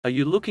Are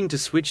you looking to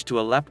switch to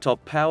a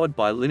laptop powered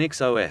by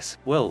Linux OS?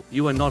 Well,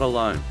 you are not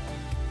alone.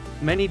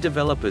 Many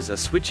developers are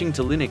switching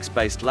to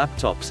Linux-based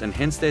laptops, and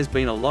hence there's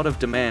been a lot of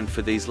demand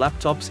for these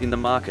laptops in the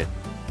market.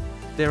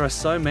 There are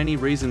so many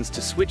reasons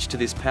to switch to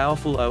this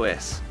powerful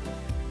OS.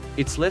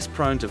 It's less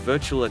prone to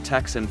virtual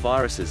attacks and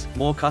viruses,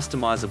 more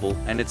customizable,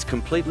 and it's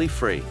completely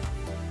free.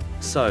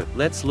 So,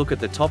 let's look at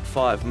the top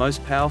 5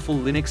 most powerful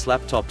Linux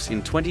laptops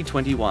in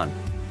 2021.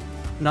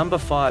 Number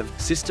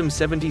 5, System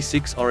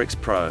 76 Oryx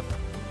Pro.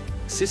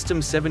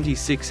 System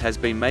 76 has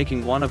been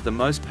making one of the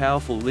most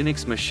powerful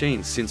Linux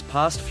machines since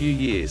past few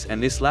years,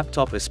 and this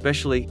laptop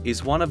especially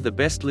is one of the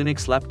best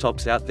Linux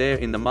laptops out there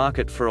in the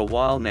market for a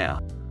while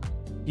now.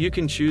 You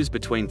can choose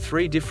between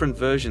 3 different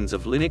versions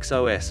of Linux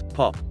OS,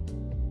 POP!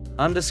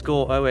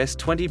 _OS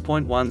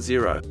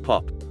 20.10,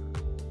 POP!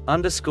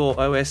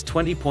 _OS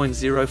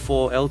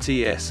 20.04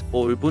 LTS,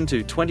 or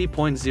Ubuntu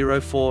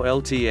 20.04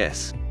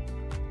 LTS.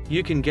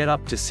 You can get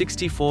up to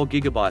 64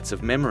 GB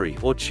of memory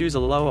or choose a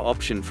lower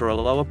option for a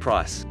lower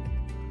price.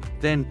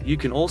 Then, you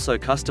can also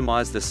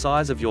customize the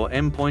size of your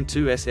M.2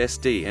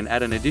 SSD and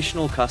add an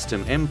additional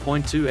custom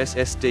M.2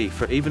 SSD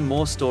for even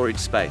more storage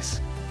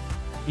space.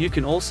 You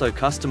can also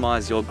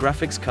customize your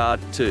graphics card,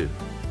 too.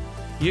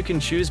 You can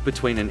choose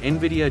between an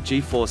NVIDIA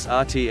GeForce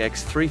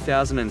RTX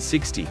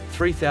 3060,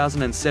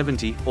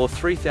 3070, or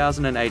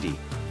 3080.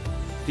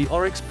 The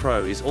Oryx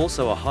Pro is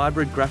also a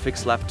hybrid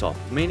graphics laptop,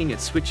 meaning it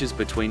switches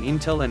between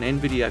Intel and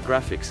NVIDIA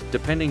graphics,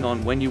 depending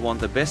on when you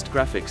want the best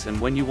graphics and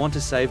when you want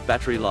to save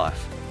battery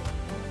life.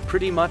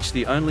 Pretty much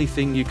the only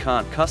thing you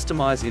can't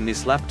customize in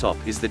this laptop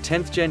is the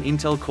 10th Gen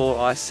Intel Core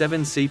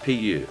i7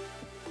 CPU.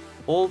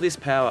 All this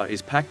power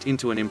is packed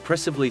into an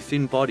impressively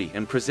thin body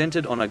and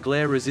presented on a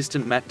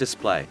glare-resistant matte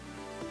display.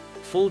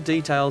 Full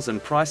details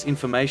and price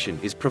information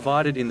is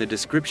provided in the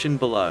description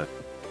below.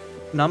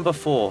 Number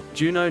 4,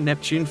 Juno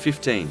Neptune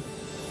 15.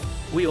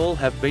 We all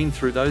have been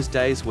through those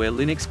days where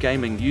Linux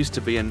gaming used to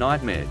be a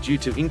nightmare due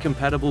to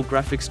incompatible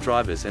graphics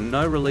drivers and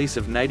no release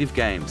of native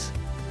games.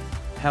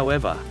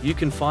 However, you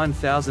can find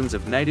thousands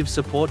of native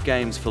support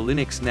games for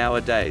Linux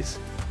nowadays.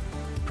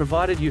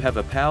 Provided you have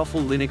a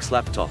powerful Linux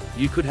laptop,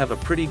 you could have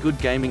a pretty good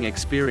gaming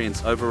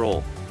experience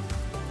overall.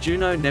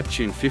 Juno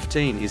Neptune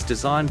 15 is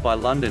designed by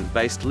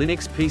London-based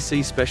Linux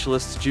PC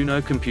specialists Juno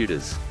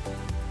Computers.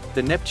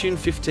 The Neptune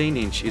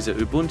 15-inch is a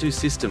Ubuntu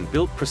system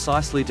built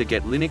precisely to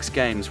get Linux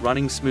games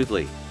running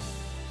smoothly.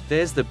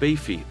 There's the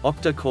beefy,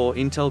 octa-core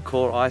Intel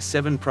Core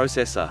i7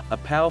 processor, a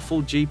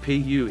powerful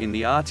GPU in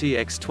the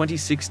RTX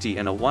 2060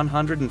 and a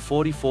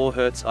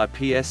 144Hz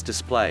IPS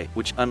display,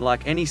 which,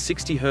 unlike any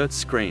 60Hz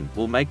screen,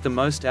 will make the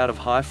most out of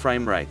high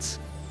frame rates.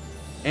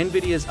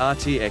 NVIDIA's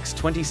RTX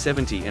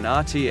 2070 and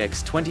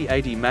RTX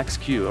 2080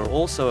 Max-Q are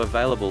also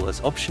available as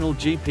optional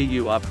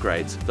GPU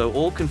upgrades, though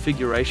all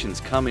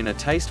configurations come in a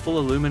tasteful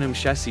aluminum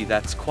chassis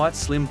that's quite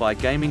slim by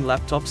gaming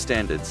laptop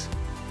standards.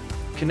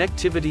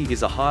 Connectivity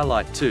is a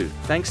highlight too,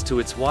 thanks to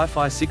its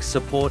Wi-Fi 6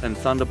 support and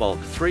Thunderbolt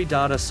 3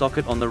 data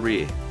socket on the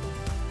rear.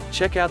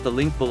 Check out the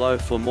link below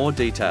for more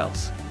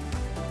details.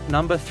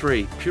 Number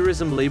 3,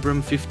 Purism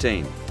Librem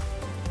 15.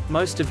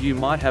 Most of you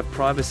might have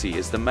privacy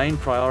as the main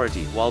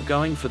priority while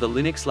going for the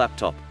Linux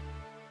laptop.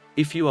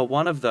 If you are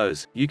one of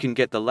those, you can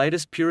get the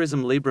latest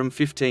Purism Librem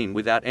 15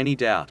 without any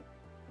doubt.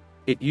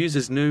 It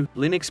uses new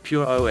Linux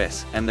Pure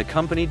OS, and the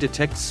company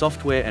detects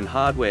software and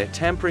hardware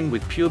tampering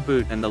with Pure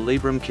Boot and the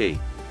Librem key.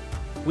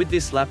 With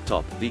this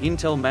laptop, the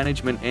Intel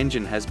management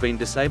engine has been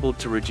disabled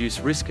to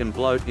reduce risk and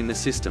bloat in the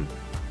system.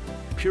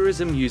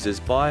 Purism uses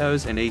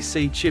BIOS and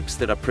EC chips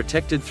that are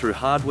protected through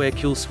hardware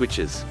kill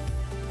switches.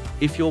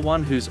 If you're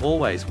one who's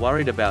always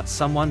worried about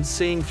someone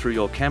seeing through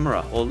your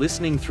camera or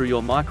listening through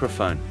your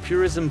microphone,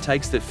 Purism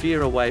takes the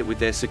fear away with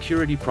their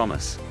security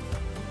promise.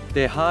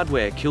 Their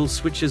hardware kill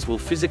switches will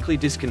physically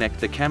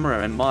disconnect the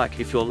camera and mic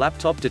if your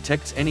laptop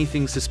detects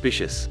anything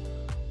suspicious.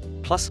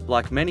 Plus,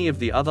 like many of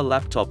the other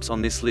laptops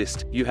on this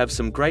list, you have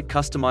some great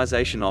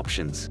customization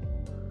options.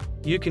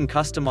 You can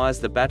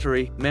customize the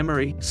battery,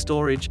 memory,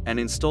 storage, and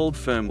installed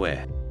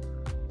firmware.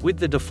 With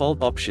the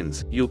default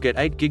options, you'll get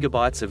 8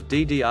 GB of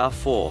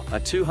DDR4, a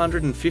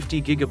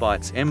 250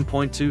 GB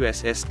M.2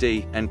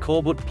 SSD, and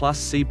Coreboot Plus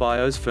C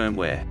BIOS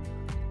firmware.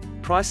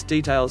 Price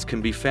details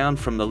can be found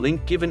from the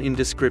link given in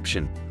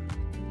description.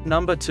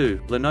 Number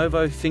 2,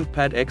 Lenovo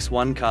ThinkPad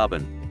X1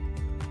 Carbon.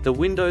 The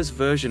Windows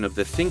version of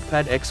the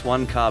ThinkPad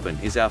X1 Carbon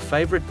is our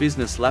favorite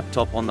business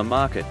laptop on the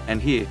market, and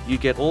here, you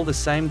get all the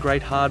same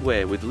great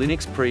hardware with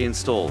Linux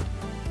pre-installed.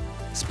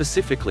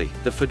 Specifically,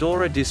 the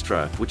Fedora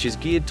distro, which is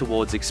geared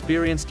towards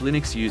experienced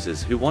Linux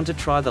users who want to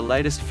try the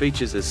latest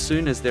features as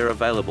soon as they're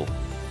available.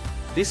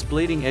 This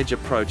bleeding-edge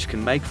approach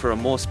can make for a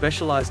more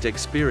specialized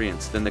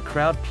experience than the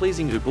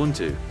crowd-pleasing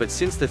Ubuntu, but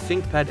since the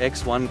ThinkPad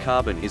X1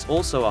 Carbon is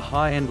also a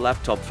high-end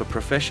laptop for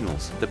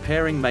professionals, the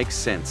pairing makes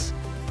sense.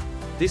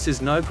 This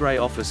is no grey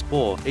office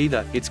bore,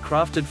 either. It's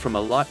crafted from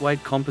a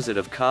lightweight composite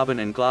of carbon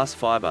and glass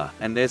fiber,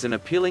 and there's an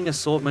appealing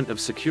assortment of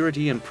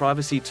security and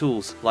privacy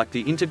tools, like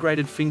the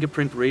integrated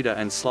fingerprint reader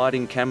and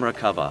sliding camera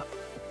cover.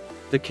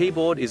 The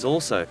keyboard is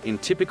also, in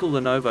typical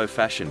Lenovo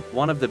fashion,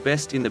 one of the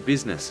best in the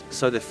business,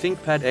 so the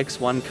ThinkPad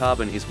X1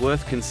 Carbon is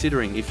worth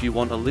considering if you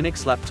want a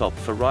Linux laptop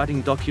for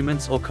writing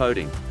documents or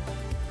coding.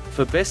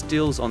 For best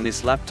deals on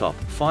this laptop,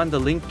 find the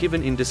link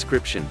given in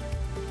description.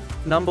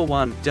 Number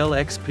 1. Dell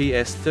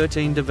XPS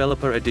 13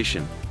 Developer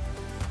Edition.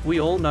 We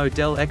all know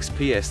Dell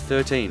XPS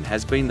 13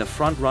 has been the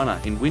front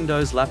runner in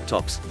Windows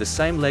laptops. The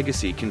same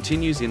legacy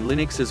continues in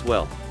Linux as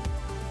well.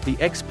 The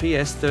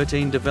XPS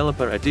 13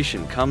 Developer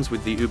Edition comes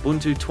with the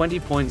Ubuntu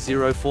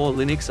 20.04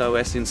 Linux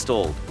OS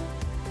installed.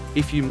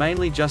 If you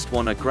mainly just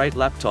want a great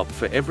laptop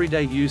for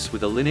everyday use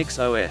with a Linux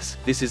OS,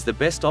 this is the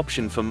best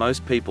option for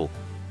most people.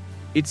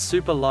 It's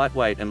super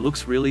lightweight and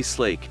looks really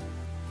sleek.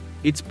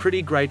 It's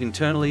pretty great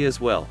internally as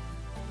well.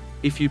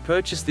 If you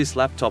purchase this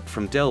laptop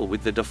from Dell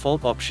with the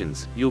default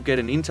options, you'll get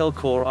an Intel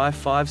Core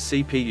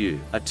i5 CPU,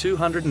 a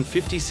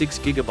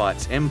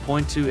 256GB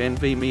M.2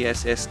 NVMe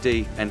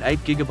SSD, and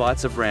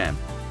 8GB of RAM.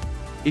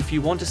 If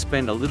you want to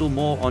spend a little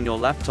more on your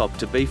laptop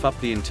to beef up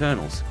the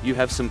internals, you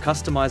have some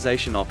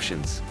customization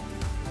options.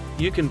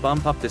 You can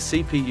bump up the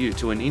CPU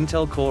to an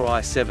Intel Core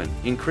i7,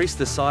 increase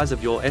the size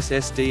of your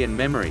SSD and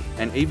memory,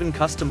 and even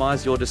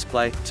customize your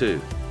display, too.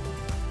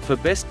 For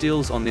best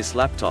deals on this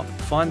laptop,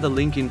 find the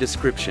link in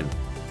description.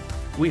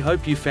 We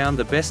hope you found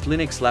the best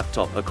Linux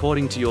laptop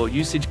according to your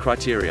usage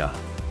criteria.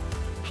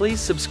 Please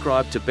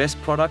subscribe to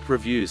Best Product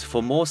Reviews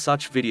for more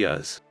such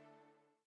videos.